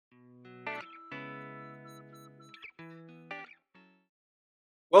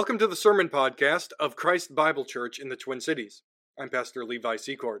Welcome to the Sermon Podcast of Christ Bible Church in the Twin Cities. I'm Pastor Levi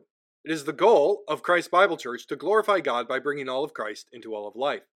Secord. It is the goal of Christ Bible Church to glorify God by bringing all of Christ into all of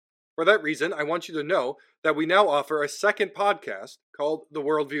life. For that reason, I want you to know that we now offer a second podcast called The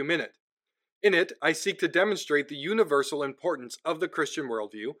Worldview Minute. In it, I seek to demonstrate the universal importance of the Christian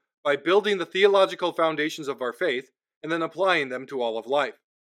worldview by building the theological foundations of our faith and then applying them to all of life.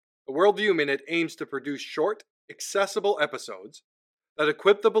 The Worldview Minute aims to produce short, accessible episodes that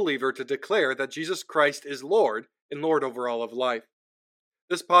equip the believer to declare that Jesus Christ is Lord and Lord over all of life.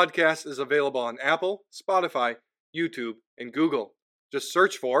 This podcast is available on Apple, Spotify, YouTube, and Google. Just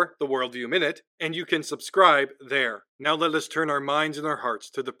search for The Worldview Minute, and you can subscribe there. Now let us turn our minds and our hearts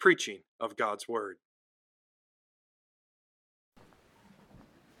to the preaching of God's Word.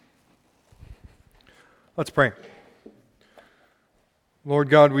 Let's pray.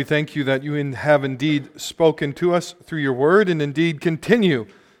 Lord God, we thank you that you have indeed spoken to us through your word and indeed continue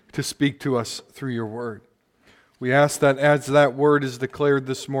to speak to us through your word. We ask that as that word is declared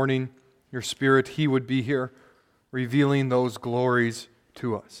this morning, your Spirit, he would be here revealing those glories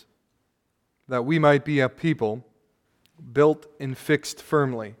to us, that we might be a people built and fixed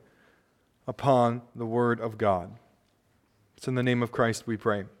firmly upon the word of God. It's in the name of Christ we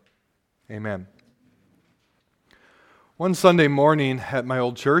pray. Amen. One Sunday morning at my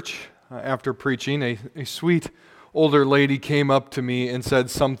old church, after preaching, a sweet older lady came up to me and said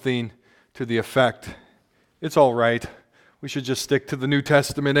something to the effect, "It's all right. We should just stick to the New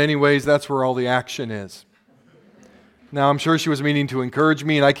Testament anyways. That's where all the action is." Now, I'm sure she was meaning to encourage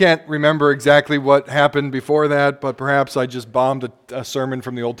me, and I can't remember exactly what happened before that, but perhaps I just bombed a sermon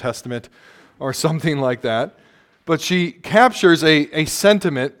from the Old Testament or something like that. But she captures a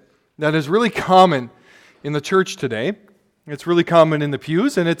sentiment that is really common in the church today. It's really common in the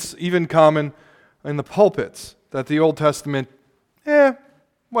pews, and it's even common in the pulpits, that the Old Testament,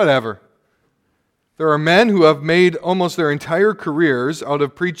 whatever. There are men who have made almost their entire careers out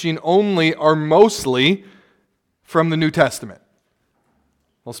of preaching only or mostly from the New Testament.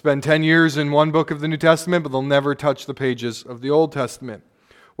 They'll spend 10 years in one book of the New Testament, but they'll never touch the pages of the Old Testament.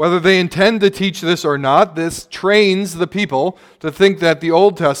 Whether they intend to teach this or not, this trains the people to think that the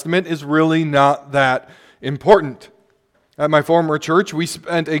Old Testament is really not that important. At my former church, we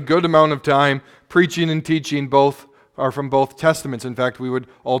spent a good amount of time preaching and teaching from both Testaments. In fact, we would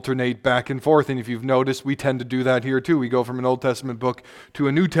alternate back and forth, and if you've noticed, we tend to do that here too. We go from an Old Testament book to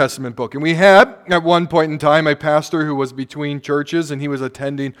a New Testament book. And we had, at one point in time, a pastor who was between churches, and he was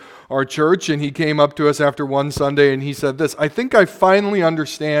attending our church, and he came up to us after one Sunday, and he said this, "I think I finally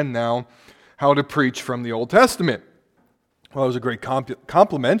understand now how to preach from the Old Testament." Well, it was a great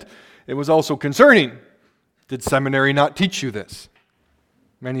compliment. It was also concerning. Did seminary not teach you this?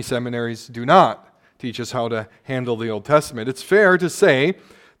 Many seminaries do not teach us how to handle the Old Testament. It's fair to say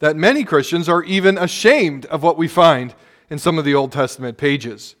that many Christians are even ashamed of what we find in some of the Old Testament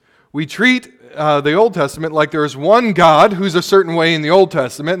pages. We treat the Old Testament like there's one God who's a certain way in the Old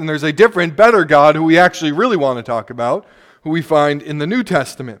Testament, and there's a different, better God who we actually really want to talk about, who we find in the New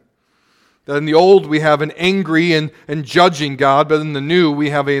Testament. That in the Old we have an angry and judging God, but in the New we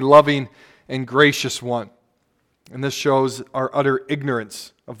have a loving and gracious one. And this shows our utter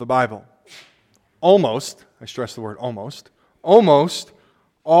ignorance of the Bible. Almost, I stress the word almost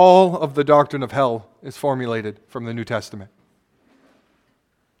all of the doctrine of hell is formulated from the New Testament.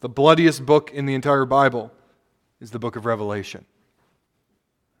 The bloodiest book in the entire Bible is the book of Revelation.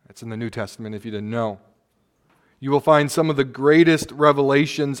 It's in the New Testament if you didn't know. You will find some of the greatest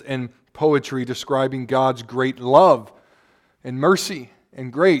revelations and poetry describing God's great love and mercy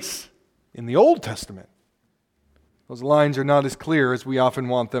and grace in the Old Testament. Those lines are not as clear as we often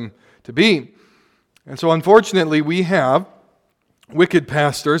want them to be. And so unfortunately, we have wicked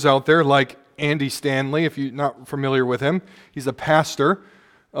pastors out there like Andy Stanley, if you're not familiar with him. He's a pastor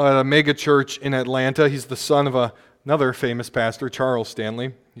at a mega church in Atlanta. He's the son of another famous pastor, Charles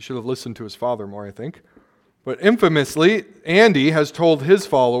Stanley. He should have listened to his father more, I think. But infamously, Andy has told his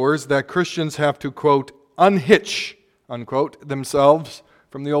followers that Christians have to, quote, unhitch, unquote, themselves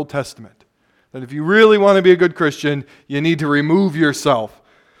from the Old Testament. That if you really want to be a good Christian, you need to remove yourself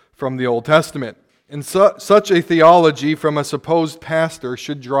from the Old Testament. And such a theology from a supposed pastor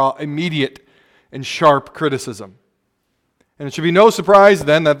should draw immediate and sharp criticism. And it should be no surprise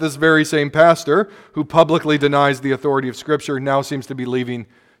then that this very same pastor, who publicly denies the authority of Scripture, now seems to be leaving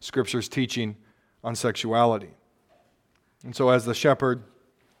Scripture's teaching on sexuality. And so as the shepherd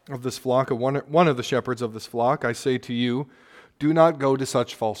of this flock, one of the shepherds of this flock, I say to you, do not go to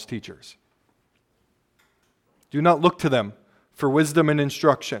such false teachers. Do not look to them for wisdom and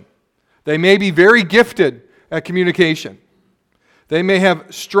instruction. They may be very gifted at communication. They may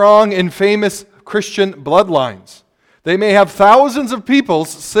have strong and famous Christian bloodlines. They may have thousands of people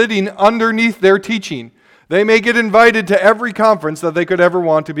sitting underneath their teaching. They may get invited to every conference that they could ever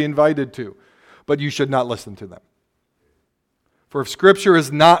want to be invited to. But you should not listen to them. For if Scripture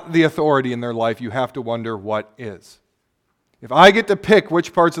is not the authority in their life, you have to wonder what is. If I get to pick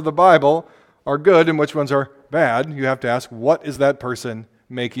which parts of the Bible are good and which ones are bad, you have to ask, what is that person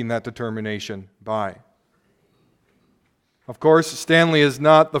making that determination by? Of course, Stanley is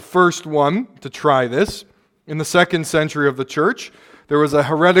not the first one to try this. In the 2nd century of the church, there was a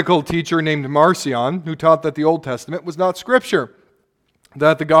heretical teacher named Marcion who taught that the Old Testament was not Scripture,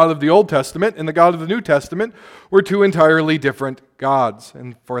 that the God of the Old Testament and the God of the New Testament were two entirely different gods.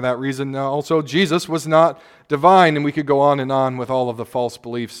 And for that reason, also, Jesus was not divine, and we could go on and on with all of the false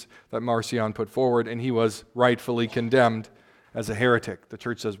beliefs that Marcion put forward, and he was rightfully condemned as a heretic. The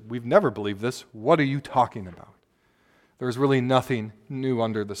church says, we've never believed this. What are you talking about? There's really nothing new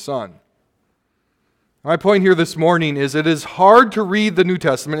under the sun. My point here this morning is it is hard to read the New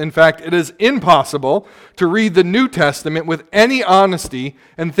Testament. In fact, it is impossible to read the New Testament with any honesty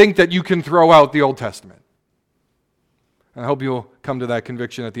and think that you can throw out the Old Testament. I hope you'll come to that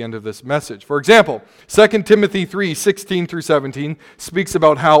conviction at the end of this message. For example, 2 Timothy 3:16 through 17 speaks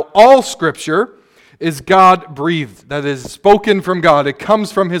about how all Scripture is God-breathed, that is spoken from God. It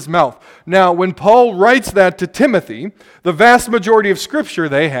comes from His mouth. Now, when Paul writes that to Timothy, the vast majority of Scripture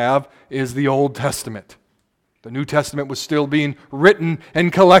they have is the Old Testament. The New Testament was still being written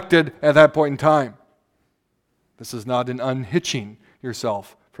and collected at that point in time. This is not an unhitching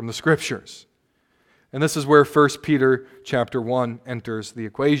yourself from the Scriptures. And this is where 1 Peter chapter 1 enters the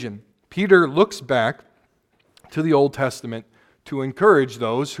equation. Peter looks back to the Old Testament to encourage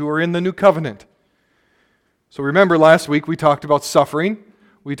those who are in the New Covenant. So remember last week we talked about suffering.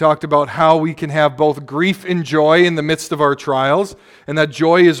 We talked about how we can have both grief and joy in the midst of our trials, and that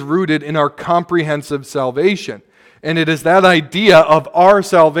joy is rooted in our comprehensive salvation. And it is that idea of our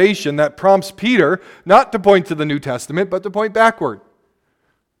salvation that prompts Peter not to point to the New Testament, but to point backward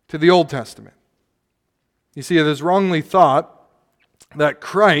to the Old Testament. You see, it is wrongly thought that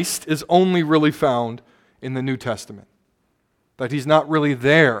Christ is only really found in the New Testament, that He's not really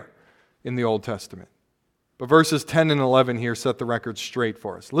there in the Old Testament. But verses 10 and 11 here set the record straight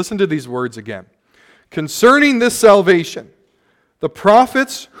for us. Listen to these words again. Concerning this salvation, the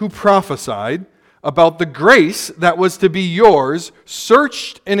prophets who prophesied about the grace that was to be yours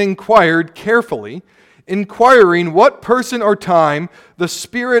searched and inquired carefully, inquiring what person or time the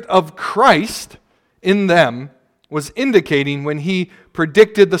Spirit of Christ in them was indicating when He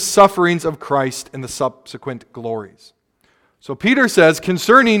predicted the sufferings of Christ and the subsequent glories. So Peter says,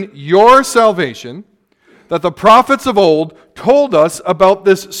 concerning your salvation, that the prophets of old told us about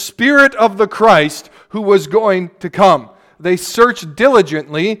this Spirit of the Christ who was going to come. They searched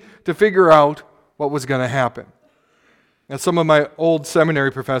diligently to figure out what was going to happen. As some of my old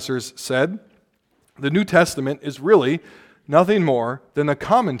seminary professors said, the New Testament is really nothing more than a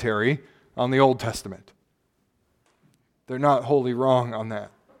commentary on the Old Testament. They're not wholly wrong on that.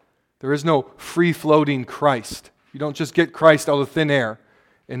 There is no free-floating Christ. You don't just get Christ out of thin air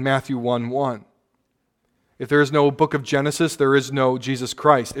in Matthew 1:1. If there is no book of Genesis, there is no Jesus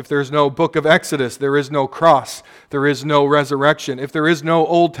Christ. If there is no book of Exodus, there is no cross. There is no resurrection. If there is no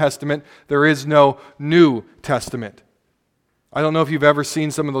Old Testament, there is no New Testament. I don't know if you've ever seen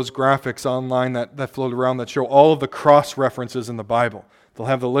some of those graphics online that float around that show all of the cross references in the Bible. They'll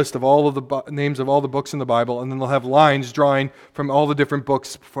have the list of all of the names of all the books in the Bible, and then they'll have lines drawing from all the different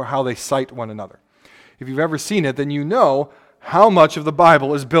books for how they cite one another. If you've ever seen it, then you know how much of the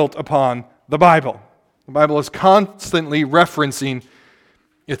Bible is built upon the Bible. The Bible is constantly referencing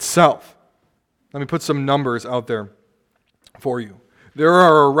itself. Let me put some numbers out there for you. There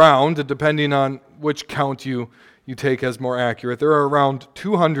are around, depending on which count you take as more accurate, there are around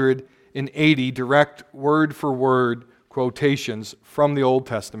 280 direct word-for-word quotations from the Old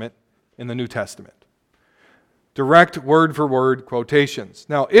Testament in the New Testament. Direct word-for-word quotations.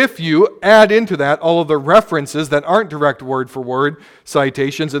 Now, if you add into that all of the references that aren't direct word-for-word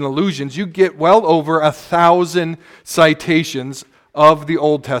citations and allusions, you get well over 1,000 citations of the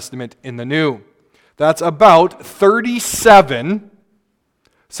Old Testament in the New. That's about 37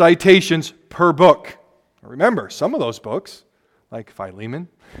 citations per book. Remember, some of those books, like Philemon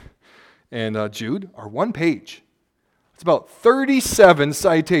and Jude, are one page. It's about 37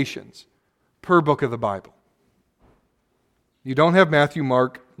 citations per book of the Bible. You don't have Matthew,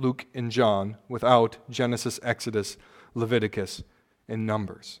 Mark, Luke, and John without Genesis, Exodus, Leviticus, and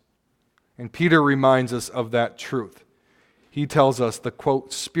Numbers. And Peter reminds us of that truth. He tells us the,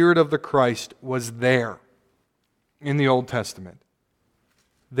 quote, Spirit of the Christ was there in the Old Testament.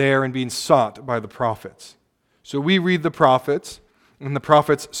 there and being sought by the prophets. So we read the prophets, and the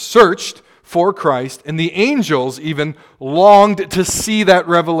prophets searched for Christ, and the angels even longed to see that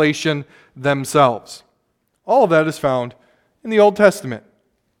revelation themselves. All of that is found in the Old Testament.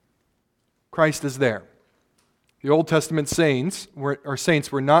 Christ is there. The Old Testament saints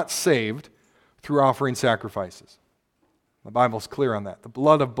were not saved through offering sacrifices. The Bible's clear on that. The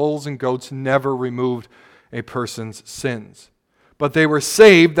blood of bulls and goats never removed a person's sins. But they were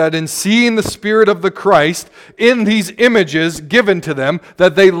saved that in seeing the Spirit of the Christ in these images given to them,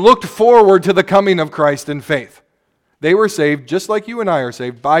 that they looked forward to the coming of Christ in faith. They were saved just like you and I are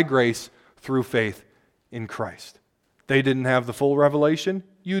saved by grace through faith in Christ. They didn't have the full revelation.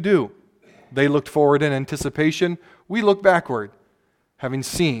 You do. They looked forward in anticipation. We look backward, having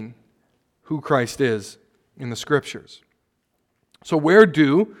seen who Christ is in the Scriptures. So where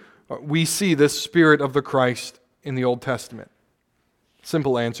do we see this Spirit of the Christ in the Old Testament?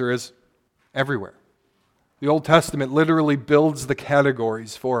 Simple answer is everywhere. The Old Testament literally builds the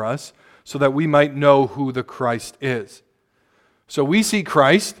categories for us so that we might know who the Christ is. So we see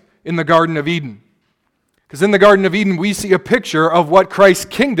Christ in the Garden of Eden. Because in the Garden of Eden, we see a picture of what Christ's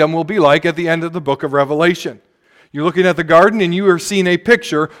kingdom will be like at the end of the book of Revelation. You're looking at the garden and you are seeing a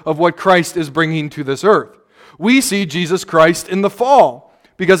picture of what Christ is bringing to this earth. We see Jesus Christ in the fall,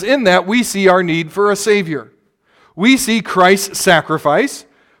 because in that we see our need for a Savior. We see Christ's sacrifice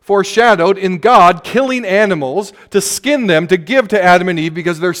foreshadowed in God killing animals to skin them to give to Adam and Eve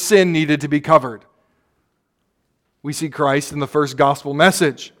because their sin needed to be covered. We see Christ in the first gospel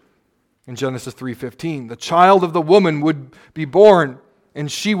message in Genesis 3:15. The child of the woman would be born, and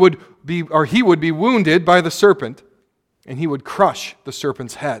he would be wounded by the serpent, and he would crush the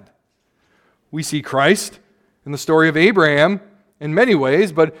serpent's head. We see Christ in the story of Abraham in many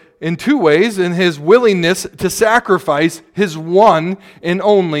ways, but in two ways, in his willingness to sacrifice his one and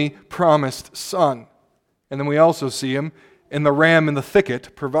only promised son. And then we also see him in the ram in the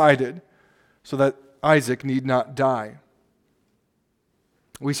thicket provided so that Isaac need not die.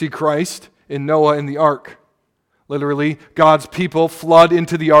 We see Christ in Noah in the ark. Literally, God's people flood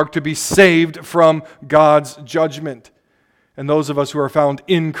into the ark to be saved from God's judgment. And those of us who are found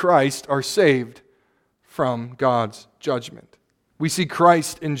in Christ are saved from God's judgment. We see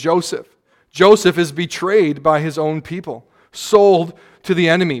Christ in Joseph. Joseph is betrayed by his own people, sold to the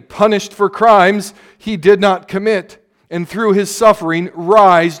enemy, punished for crimes he did not commit, and through his suffering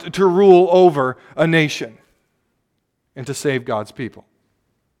rised to rule over a nation and to save God's people.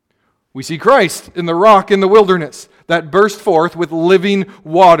 We see Christ in the rock in the wilderness that burst forth with living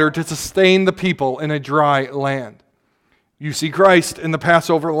water to sustain the people in a dry land. You see Christ in the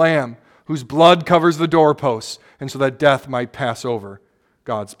Passover lamb, whose blood covers the doorposts, and so that death might pass over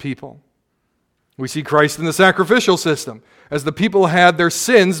God's people. We see Christ in the sacrificial system, as the people had their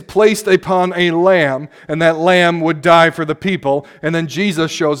sins placed upon a lamb, and that lamb would die for the people, and then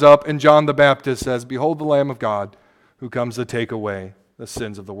Jesus shows up, and John the Baptist says, "Behold the Lamb of God, who comes to take away the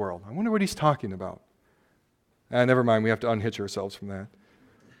sins of the world." I wonder what he's talking about. Never mind, we have to unhitch ourselves from that.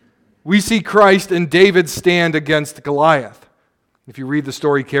 We see Christ in David's stand against Goliath. If you read the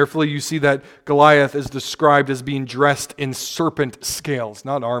story carefully, you see that Goliath is described as being dressed in serpent scales,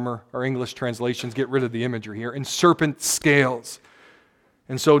 not armor. Our English translations get rid of the imagery here. In serpent scales.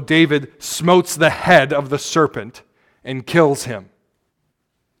 And so David smotes the head of the serpent and kills him.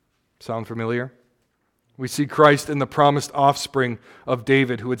 Sound familiar? We see Christ in the promised offspring of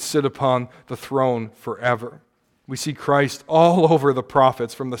David who would sit upon the throne forever. We see Christ all over the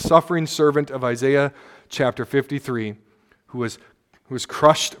prophets, from the suffering servant of Isaiah chapter 53, who was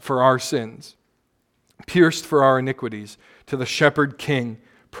crushed for our sins, pierced for our iniquities, to the shepherd king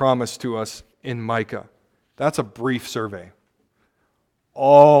promised to us in Micah. That's a brief survey.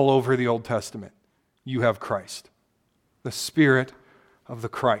 All over the Old Testament, you have Christ, the Spirit of the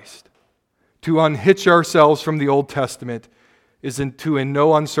Christ. To unhitch ourselves from the Old Testament is to, in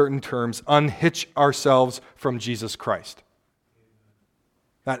no uncertain terms, unhitch ourselves from Jesus Christ.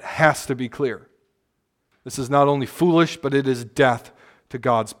 That has to be clear. This is not only foolish, but it is death to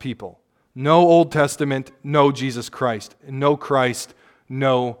God's people. No Old Testament, no Jesus Christ. No Christ,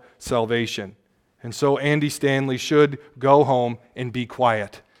 no salvation. And so Andy Stanley should go home and be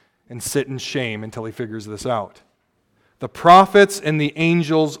quiet and sit in shame until he figures this out. The prophets and the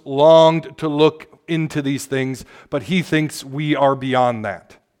angels longed to look into these things, but he thinks we are beyond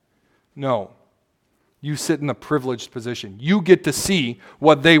that. No. You sit in a privileged position. You get to see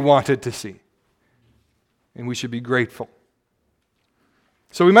what they wanted to see. And we should be grateful.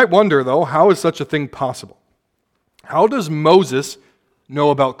 So we might wonder, though, how is such a thing possible? How does Moses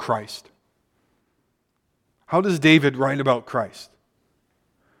know about Christ? How does David write about Christ?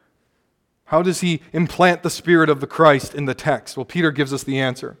 How does he implant the Spirit of the Christ in the text? Well, Peter gives us the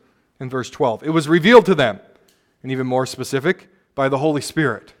answer in verse 12. It was revealed to them, and even more specific, by the Holy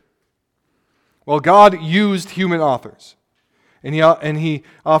Spirit. Well, God used human authors, and he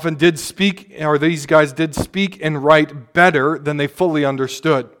often did speak, or these guys did speak and write better than they fully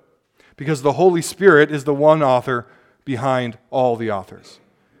understood, because the Holy Spirit is the one author behind all the authors.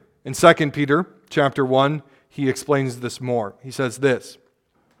 In 2 Peter chapter 1, he explains this more. He says this,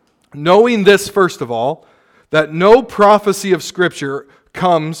 knowing this, first of all, that no prophecy of Scripture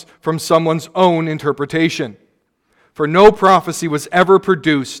comes from someone's own interpretation. For no prophecy was ever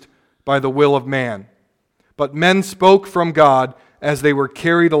produced by the will of man, but men spoke from God as they were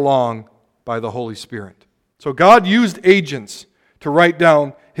carried along by the Holy Spirit. So God used agents to write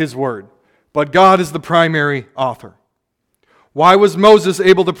down His Word, but God is the primary author. Why was Moses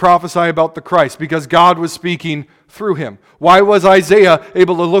able to prophesy about the Christ? Because God was speaking through him. Why was Isaiah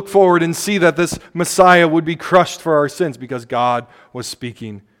able to look forward and see that this Messiah would be crushed for our sins? Because God was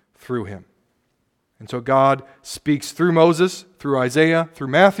speaking through him. And so God speaks through Moses, through Isaiah, through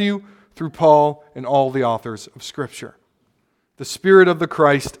Matthew, through Paul, and all the authors of Scripture. The Spirit of the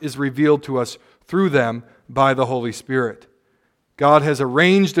Christ is revealed to us through them by the Holy Spirit. God has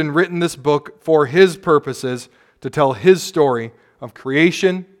arranged and written this book for His purposes, to tell His story of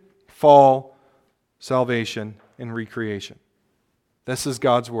creation, fall, salvation, and recreation. This is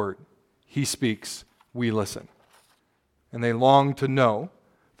God's Word. He speaks, we listen. And they long to know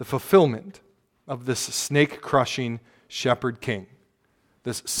the fulfillment of this snake-crushing shepherd king,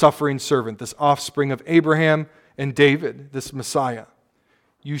 this suffering servant, this offspring of Abraham and David, this Messiah.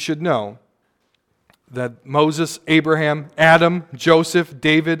 You should know that Moses, Abraham, Adam, Joseph,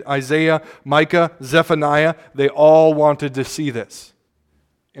 David, Isaiah, Micah, Zephaniah, they all wanted to see this.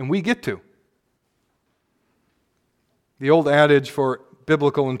 And we get to. The old adage for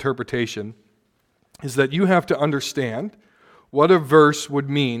biblical interpretation is that you have to understand what a verse would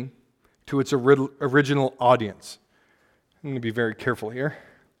mean to its original audience. I'm going to be very careful here.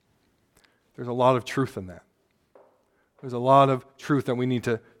 There's a lot of truth in that. There's a lot of truth that we need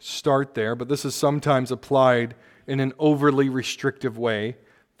to start there, but this is sometimes applied in an overly restrictive way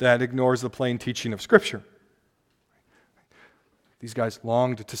that ignores the plain teaching of Scripture. These guys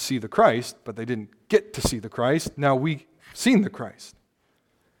longed to see the Christ, but they didn't get to see the Christ. Now we've seen the Christ.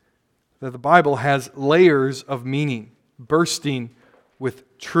 That the Bible has layers of meaning, bursting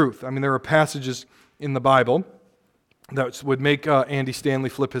with truth. I mean, there are passages in the Bible that would make Andy Stanley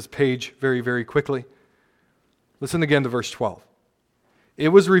flip his page very, very quickly. Listen again to verse 12. It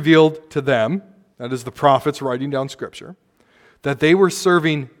was revealed to them, that is the prophets writing down Scripture, that they were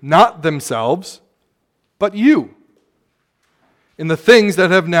serving not themselves, but you, in the things that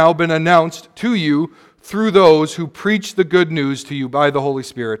have now been announced to you through those who preach the good news to you by the Holy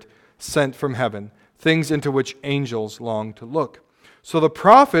Spirit sent from heaven, things into which angels long to look. So the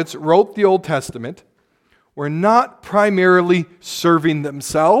prophets wrote the Old Testament were not primarily serving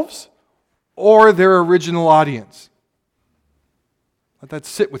themselves or their original audience. Let that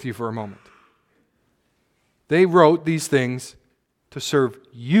sit with you for a moment. They wrote these things to serve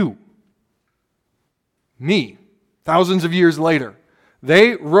you, me, thousands of years later.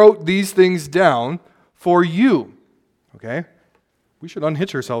 They wrote these things down for you. Okay? We should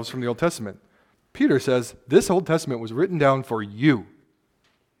unhitch ourselves from the Old Testament. Peter says, this Old Testament was written down for you.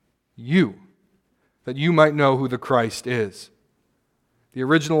 You. That you might know who the Christ is. The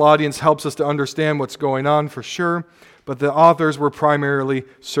original audience helps us to understand what's going on for sure, but the authors were primarily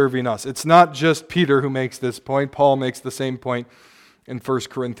serving us. It's not just Peter who makes this point. Paul makes the same point in 1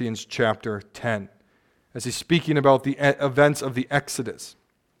 Corinthians chapter 10. As he's speaking about the events of the Exodus,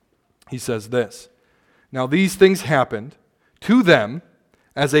 he says this, now these things happened to them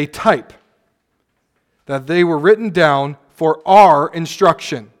as a type, that they were written down for our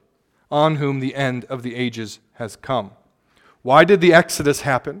instruction, on whom the end of the ages has come. Why did the Exodus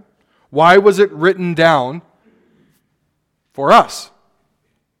happen? Why was it written down? For us,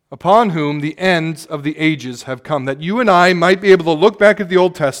 upon whom the ends of the ages have come, that you and I might be able to look back at the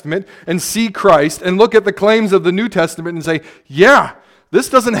Old Testament and see Christ and look at the claims of the New Testament and say, yeah, this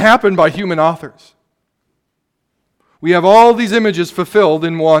doesn't happen by human authors. We have all these images fulfilled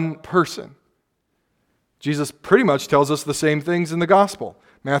in one person. Jesus pretty much tells us the same things in the gospel.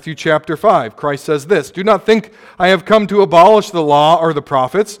 Matthew chapter 5, Christ says this, do not think I have come to abolish the law or the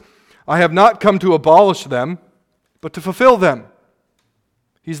prophets. I have not come to abolish them, but to fulfill them.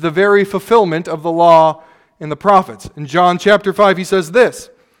 He's the very fulfillment of the law and the prophets. In John chapter 5, he says this,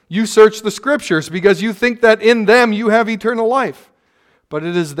 you search the Scriptures because you think that in them you have eternal life, but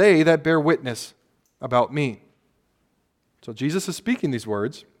it is they that bear witness about me. So Jesus is speaking these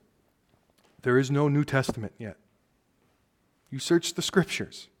words There is no New Testament yet. You search the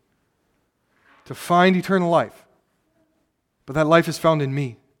Scriptures to find eternal life, but that life is found in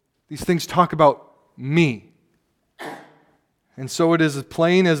me. These things talk about me. And so it is as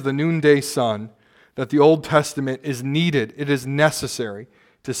plain as the noonday sun that the Old Testament is needed. It is necessary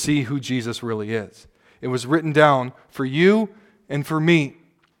to see who Jesus really is. It was written down for you and for me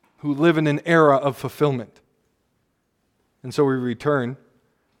who live in an era of fulfillment. And so we return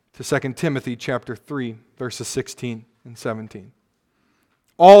to 2 Timothy chapter 3, verses 16 and 17.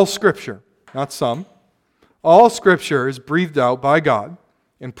 All Scripture, not some, all Scripture is breathed out by God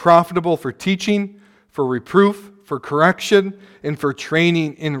and profitable for teaching, for reproof, for correction, and for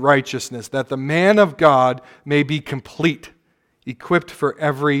training in righteousness, that the man of God may be complete, equipped for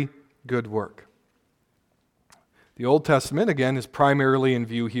every good work. The Old Testament, again, is primarily in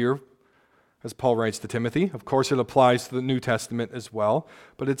view here, as Paul writes to Timothy. Of course, it applies to the New Testament as well.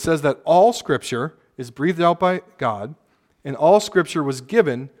 But it says that all Scripture is breathed out by God, and all Scripture was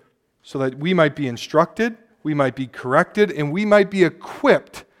given so that we might be instructed, we might be corrected, and we might be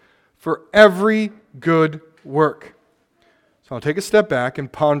equipped for every good work. So I'll take a step back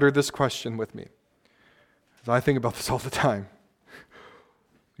and ponder this question with me, because I think about this all the time.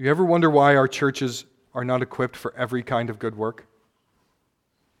 You ever wonder why our churches are not equipped for every kind of good work?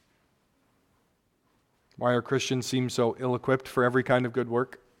 Why our Christians seem so ill-equipped for every kind of good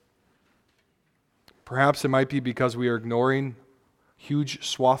work? Perhaps it might be because we are ignoring huge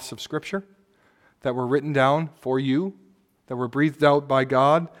swaths of Scripture that were written down for you, that were breathed out by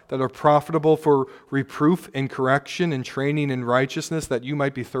God, that are profitable for reproof and correction and training in righteousness, that you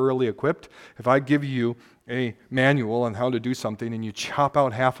might be thoroughly equipped. If I give you a manual on how to do something and you chop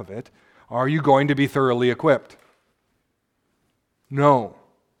out half of it, are you going to be thoroughly equipped? No.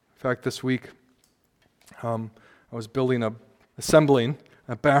 In fact, this week, I was assembling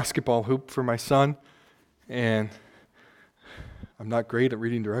a basketball hoop for my son, and I'm not great at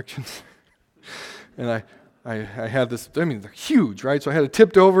reading directions. And I had this, they're huge, right? So I had it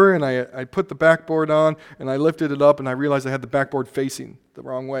tipped over, and I put the backboard on, and I lifted it up, and I realized I had the backboard facing the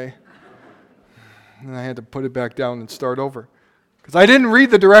wrong way. And I had to put it back down and start over, because I didn't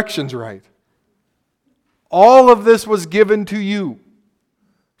read the directions right. All of this was given to you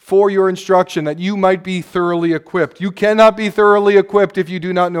for your instruction, that you might be thoroughly equipped. You cannot be thoroughly equipped if you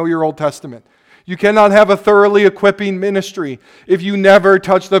do not know your Old Testament. You cannot have a thoroughly equipping ministry if you never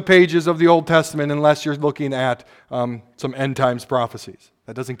touch the pages of the Old Testament unless you're looking at some end times prophecies.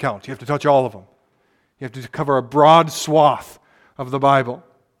 That doesn't count. You have to touch all of them. You have to cover a broad swath of the Bible.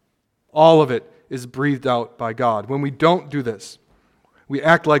 All of it is breathed out by God. When we don't do this, we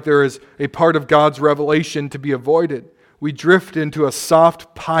act like there is a part of God's revelation to be avoided. We drift into a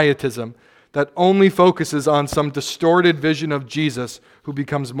soft pietism that only focuses on some distorted vision of Jesus, who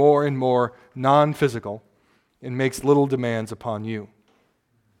becomes more and more non-physical and makes little demands upon you.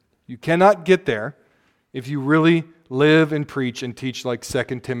 You cannot get there if you really live and preach and teach like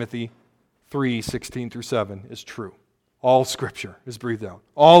 2 Timothy 3:16-7 is true. All Scripture is breathed out.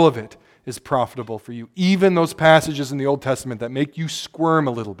 All of it is profitable for you. Even those passages in the Old Testament that make you squirm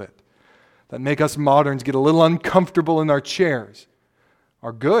a little bit, that make us moderns get a little uncomfortable in our chairs,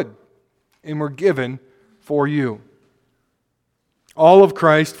 are good and were given for you. All of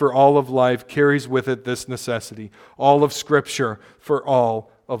Christ for all of life carries with it this necessity. All of Scripture for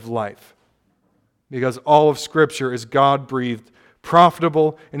all of life. Because all of Scripture is God-breathed,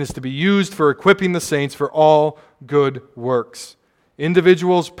 profitable, and is to be used for equipping the saints for all good works.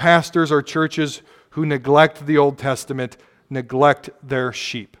 Individuals, pastors, or churches who neglect the Old Testament neglect their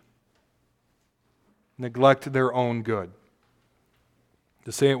sheep. Neglect their own good.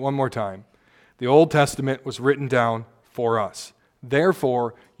 To say it one more time, the Old Testament was written down for us.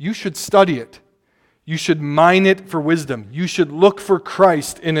 Therefore, you should study it. You should mine it for wisdom. You should look for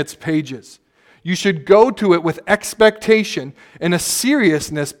Christ in its pages. You should go to it with expectation and a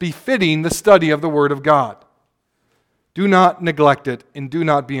seriousness befitting the study of the Word of God. Do not neglect it, and do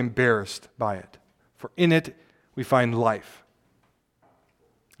not be embarrassed by it, for in it we find life.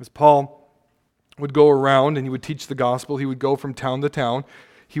 As Paul would go around and he would teach the gospel, he would go from town to town,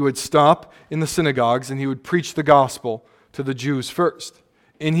 he would stop in the synagogues and he would preach the gospel to the Jews first.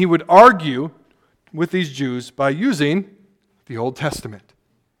 And he would argue with these Jews by using the Old Testament.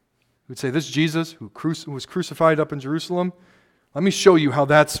 He would say, this Jesus who was crucified up in Jerusalem, let me show you how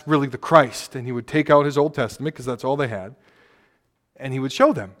that's really the Christ. And he would take out his Old Testament, because that's all they had, and he would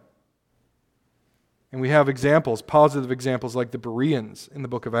show them. And we have examples, positive examples, like the Bereans in the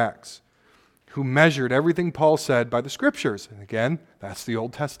book of Acts, who measured everything Paul said by the Scriptures. And again, that's the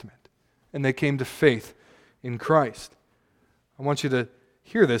Old Testament. And they came to faith in Christ. I want you to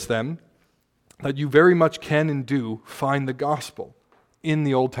hear this then. that you very much can and do find the gospel in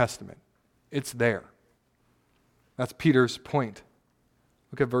the Old Testament. It's there. That's Peter's point.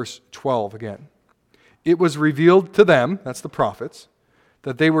 Look at verse 12 again. It was revealed to them, that's the prophets,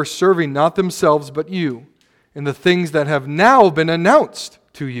 that they were serving not themselves but you in the things that have now been announced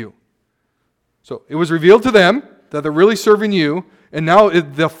to you. So it was revealed to them that they're really serving you, and now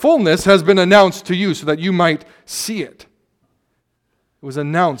the fullness has been announced to you so that you might see it. It was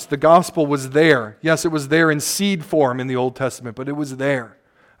announced. The gospel was there. Yes, it was there in seed form in the Old Testament, but it was there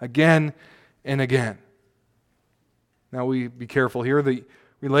again and again. Now we be careful here. The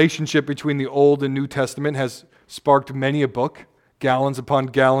relationship between the Old and New Testament has sparked many a book. Gallons upon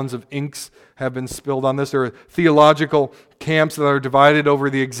gallons of inks have been spilled on this. There are theological camps that are divided over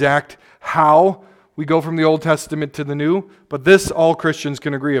the exact how we go from the Old Testament to the New, but this all Christians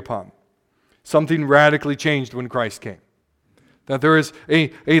can agree upon. Something radically changed when Christ came. That there is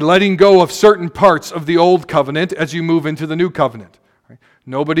a letting go of certain parts of the Old Covenant as you move into the New Covenant.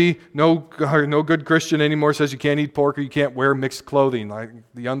 No good Christian anymore says you can't eat pork or you can't wear mixed clothing. Like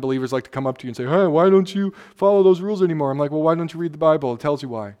the unbelievers like to come up to you and say, "Hey, why don't you follow those rules anymore?" I'm like, "Well, why don't you read the Bible? It tells you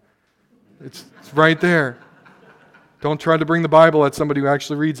why. It's right there. Don't try to bring the Bible at somebody who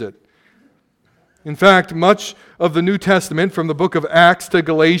actually reads it." In fact, much of the New Testament, from the book of Acts to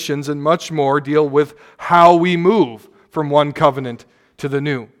Galatians and much more, deal with how we move from one covenant to the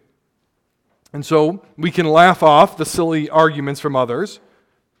new. And so we can laugh off the silly arguments from others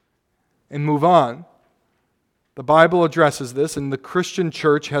and move on. The Bible addresses this, and the Christian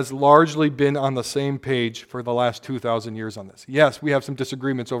church has largely been on the same page for the last 2,000 years on this. Yes, we have some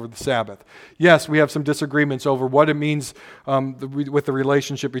disagreements over the Sabbath. Yes, we have some disagreements over what it means with the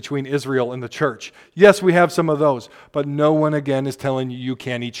relationship between Israel and the church. Yes, we have some of those, but no one again is telling you you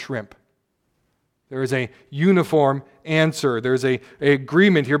can't eat shrimp. There is a uniform answer. There's an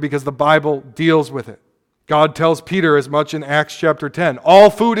agreement here because the Bible deals with it. God tells Peter as much in Acts chapter 10. All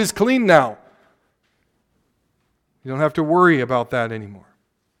food is clean now. You don't have to worry about that anymore.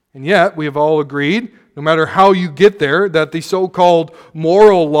 And yet, we have all agreed, no matter how you get there, that the so-called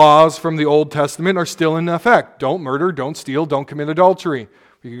moral laws from the Old Testament are still in effect. Don't murder, don't steal, don't commit adultery.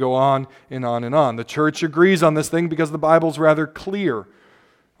 We could go on and on and on. The church agrees on this thing because the Bible's rather clear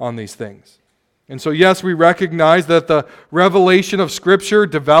on these things. And so, yes, we recognize that the revelation of Scripture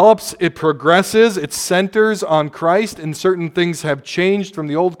develops, it progresses, it centers on Christ, and certain things have changed from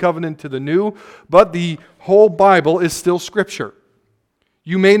the Old Covenant to the New, but the whole Bible is still Scripture.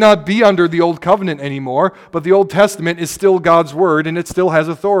 You may not be under the Old Covenant anymore, but the Old Testament is still God's Word, and it still has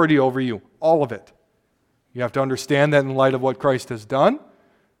authority over you, all of it. You have to understand that in light of what Christ has done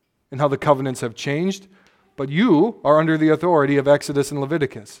and how the covenants have changed, but you are under the authority of Exodus and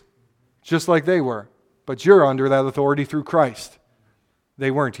Leviticus. Just like they were. But you're under that authority through Christ. They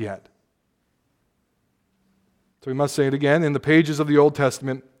weren't yet. So we must say it again. In the pages of the Old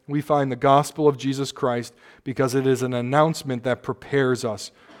Testament, we find the gospel of Jesus Christ because it is an announcement that prepares us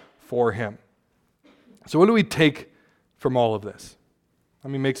for Him. So what do we take from all of this?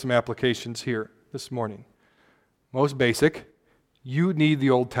 Let me make some applications here this morning. Most basic, you need the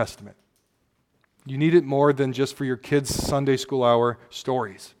Old Testament. You need it more than just for your kids' Sunday school hour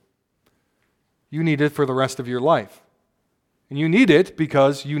stories. You need it for the rest of your life. And you need it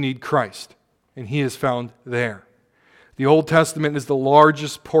because you need Christ, and He is found there. The Old Testament is the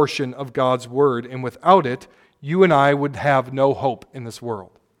largest portion of God's Word, and without it, you and I would have no hope in this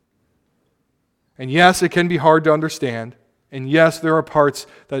world. And yes, it can be hard to understand, and yes, there are parts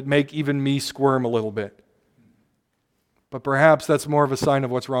that make even me squirm a little bit. But perhaps that's more of a sign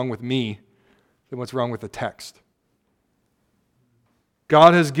of what's wrong with me than what's wrong with the text.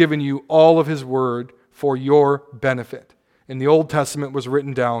 God has given you all of His Word for your benefit. And the Old Testament was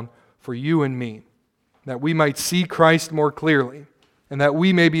written down for you and me, that we might see Christ more clearly, and that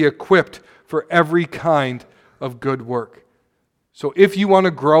we may be equipped for every kind of good work. So if you want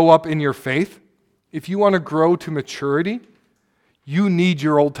to grow up in your faith, if you want to grow to maturity, you need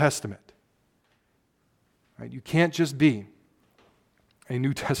your Old Testament. Right? You can't just be a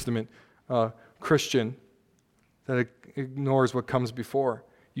New Testament Christian that ignores what comes before.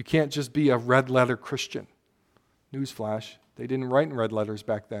 You can't just be a red letter Christian. Newsflash, they didn't write in red letters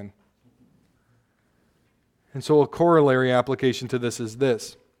back then. And so a corollary application to this is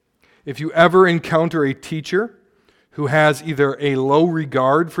this. If you ever encounter a teacher who has either a low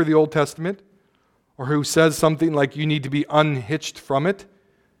regard for the Old Testament or who says something like you need to be unhitched from it,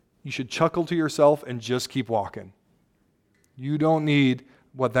 you should chuckle to yourself and just keep walking. You don't need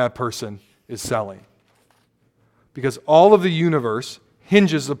what that person is selling. Because all of the universe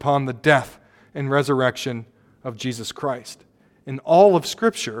hinges upon the death and resurrection of Jesus Christ. And all of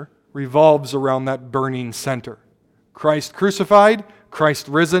Scripture revolves around that burning center. Christ crucified, Christ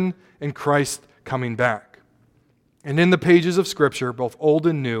risen, and Christ coming back. And in the pages of Scripture, both Old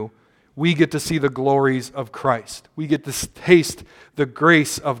and New, we get to see the glories of Christ. We get to taste the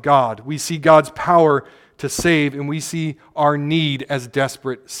grace of God. We see God's power to save, and we see our need as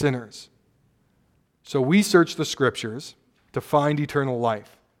desperate sinners. So we search the Scriptures to find eternal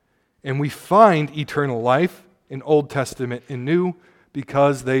life. And we find eternal life in Old Testament and New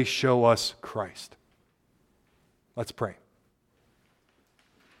because they show us Christ. Let's pray.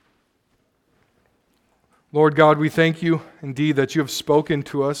 Lord God, we thank you indeed that you have spoken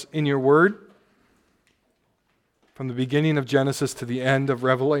to us in your word from the beginning of Genesis to the end of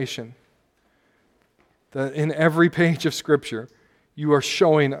Revelation. That in every page of Scripture, you are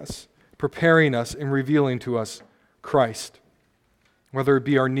showing us, preparing us, and revealing to us Christ, whether it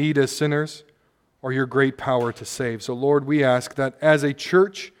be our need as sinners or your great power to save. So Lord, we ask that as a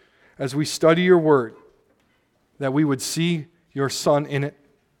church, as we study your word, that we would see your Son in it,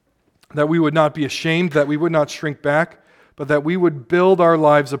 that we would not be ashamed, that we would not shrink back, but that we would build our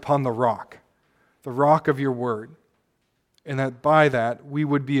lives upon the rock of your word, and that by that we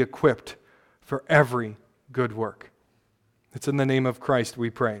would be equipped for every good work. It's in the name of Christ we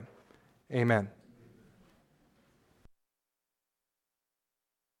pray. Amen.